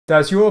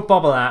Does your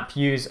Bubble app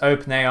use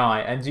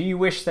OpenAI, and do you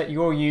wish that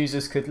your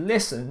users could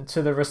listen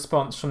to the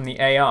response from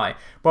the AI?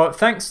 Well,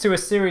 thanks to a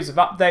series of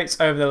updates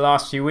over the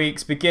last few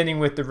weeks, beginning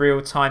with the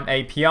real-time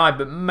API,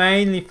 but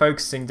mainly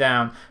focusing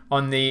down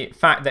on the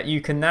fact that you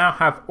can now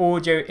have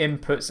audio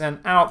inputs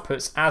and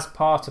outputs as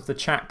part of the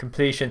chat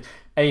completion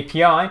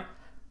API.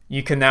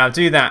 You can now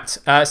do that.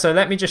 So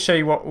let me just show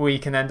you what we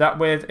can end up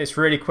with. It's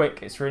really quick,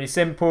 it's really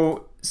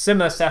simple.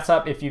 Similar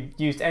setup if you've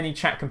used any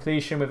chat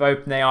completion with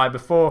OpenAI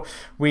before.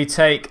 We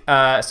take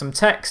some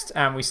text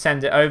and we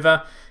send it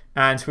over,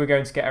 and we're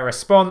going to get a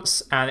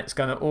response, and it's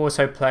going to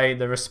autoplay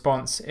the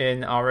response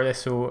in our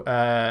little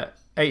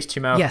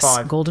HTML5.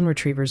 Yes, golden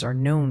retrievers are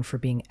known for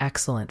being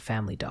excellent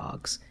family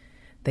dogs.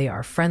 They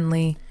are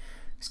friendly.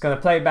 It's going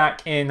to play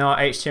back in our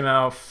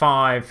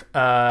HTML5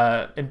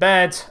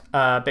 embed,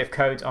 a bit of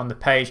code on the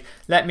page.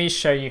 Let me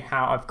show you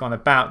how I've gone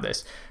about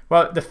this.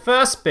 Well, the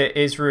first bit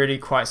is really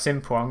quite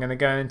simple. I'm going to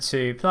go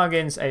into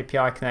Plugins,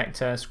 API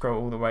Connector,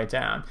 scroll all the way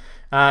down.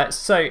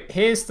 So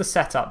here's the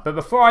setup. But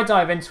before I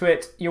dive into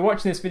it, you're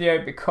watching this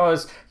video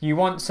because you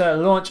want to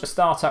launch a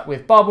startup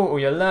with Bubble,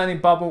 or you're learning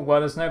Bubble. Well,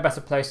 there's no better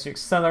place to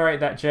accelerate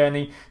that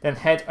journey than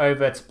head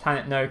over to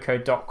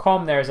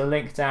PlanetNoCo.com. There is a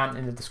link down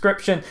in the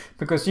description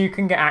because you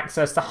can get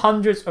access to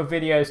hundreds of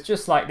videos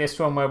just like this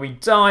one where we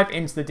dive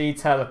into the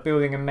detail of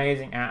building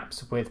amazing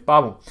apps with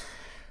Bubble.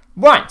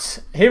 Right,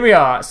 here we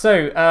are.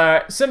 So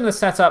similar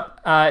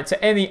setup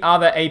to any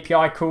other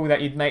API call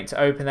that you'd make to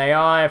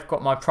OpenAI. I've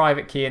got my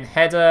private key in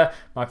header,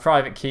 my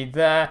private key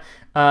there,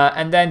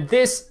 and then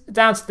this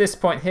down to this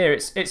point here,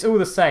 it's all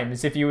the same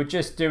as if you were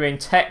just doing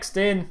text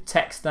in,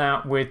 text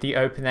out with the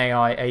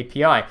OpenAI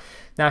API.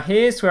 Now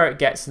here's where it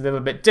gets a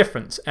little bit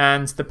different,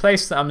 and the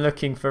place that I'm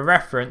looking for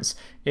reference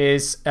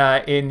is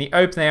in the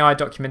OpenAI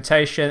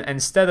documentation.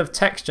 Instead of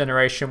text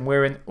generation,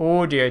 we're in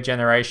audio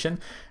generation.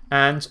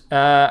 And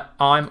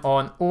I'm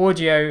on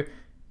audio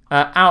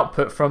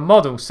output from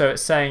model. So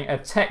it's saying a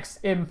text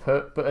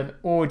input, but an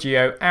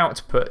audio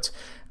output.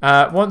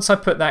 Once I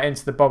put that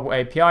into the Bubble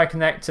API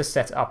connector,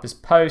 set it up as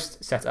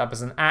post, set it up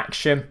as an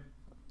action,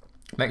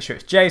 make sure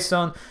it's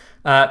JSON,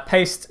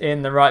 paste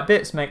in the right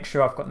bits, make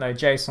sure I've got no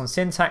JSON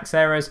syntax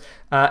errors.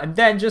 And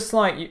then just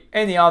like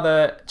any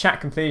other chat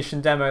completion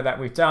demo that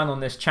we've done on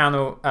this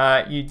channel,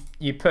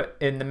 you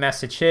put in the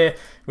message here.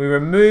 We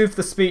remove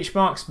the speech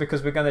marks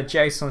because we're going to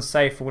JSON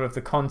safe all of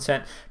the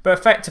content. But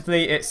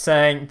effectively it's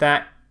saying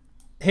that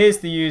here's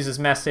the user's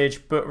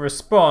message, but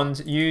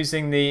respond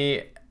using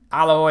the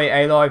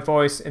Alloy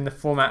voice in the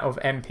format of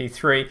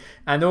MP3.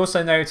 And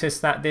also notice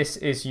that this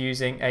is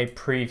using a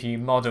preview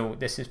model.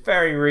 This is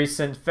very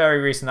recent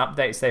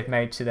updates they've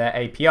made to their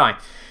API.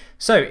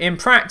 So in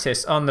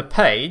practice on the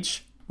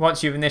page,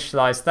 once you've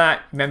initialized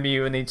that, remember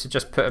you will need to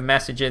just put a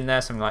message in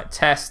there, something like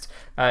test,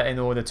 in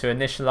order to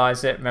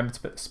initialize it. Remember to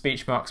put the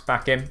speech marks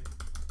back in.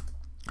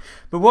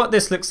 But what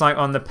this looks like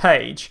on the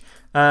page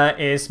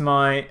is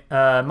my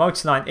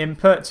multi-line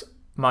input,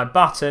 my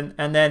button,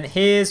 and then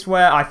here's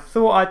where I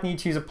thought I'd need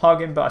to use a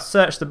plugin, but I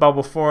searched the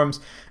Bubble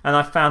forums and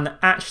I found that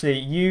actually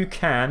you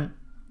can,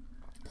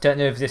 don't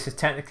know if this is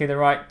technically the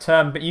right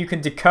term, but you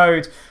can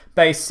decode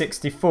base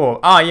 64.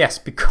 Ah yes,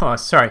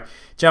 because, sorry,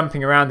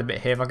 jumping around a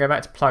bit here, if I go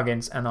back to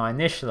plugins and I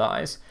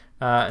initialize,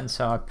 and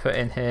so I put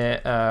in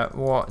here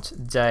what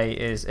day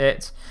is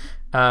it.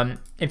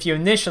 If you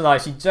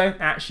initialize, you don't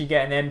actually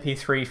get an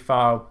MP3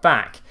 file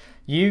back.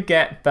 You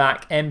get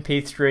back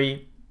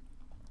MP3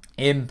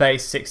 in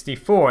base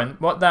 64, and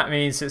what that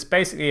means is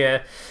basically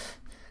a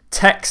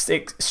text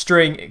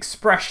string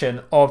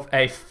expression of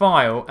a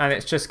file, and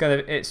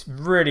it's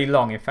really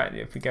long. In fact,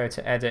 if we go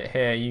to edit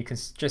here, you can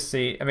just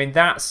see, I mean,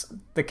 that's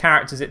the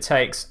characters it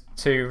takes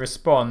to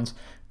respond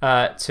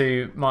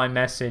to my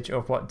message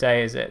of what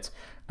day is it.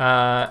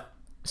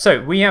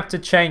 So we have to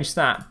change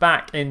that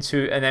back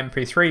into an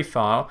MP3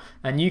 file,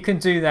 and you can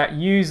do that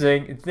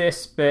using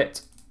this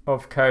bit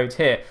of code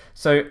here.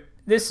 So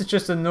this is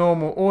just a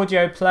normal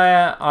audio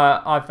player.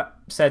 I've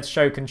said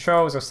show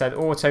controls, I've said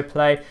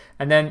autoplay,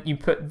 and then you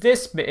put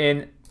this bit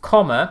in,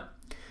 comma,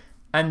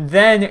 and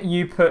then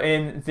you put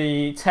in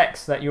the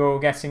text that you're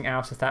getting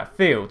out of that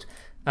field.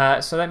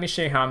 So let me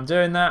show you how I'm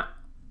doing that.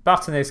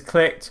 Button is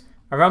clicked,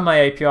 I run my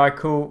API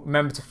call,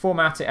 remember to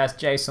format it as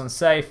JSON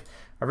safe,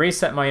 I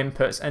reset my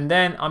inputs, and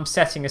then I'm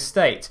setting a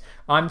state.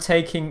 I'm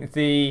taking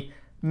the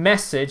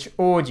message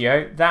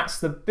audio, that's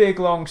the big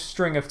long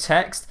string of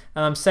text,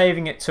 and I'm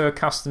saving it to a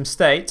custom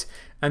state.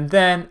 And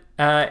then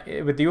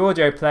with the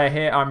audio player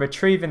here, I'm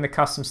retrieving the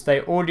custom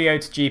state audio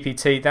to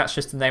GPT. That's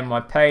just the name of my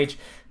page.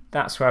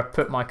 That's where I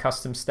put my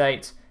custom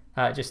state,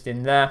 just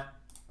in there.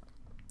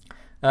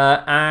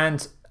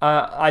 And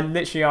I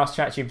literally asked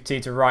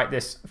ChatGPT to write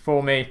this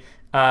for me,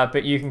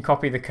 but you can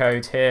copy the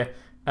code here.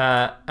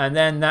 And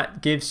then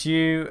that gives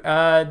you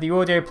the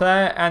audio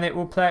player, and it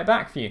will play it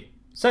back for you.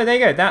 So there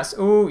you go, that's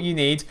all you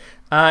need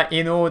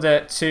in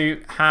order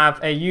to have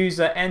a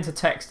user enter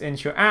text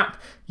into your app,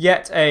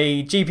 get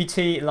a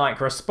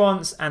GPT-like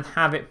response, and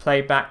have it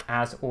play back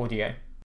as audio.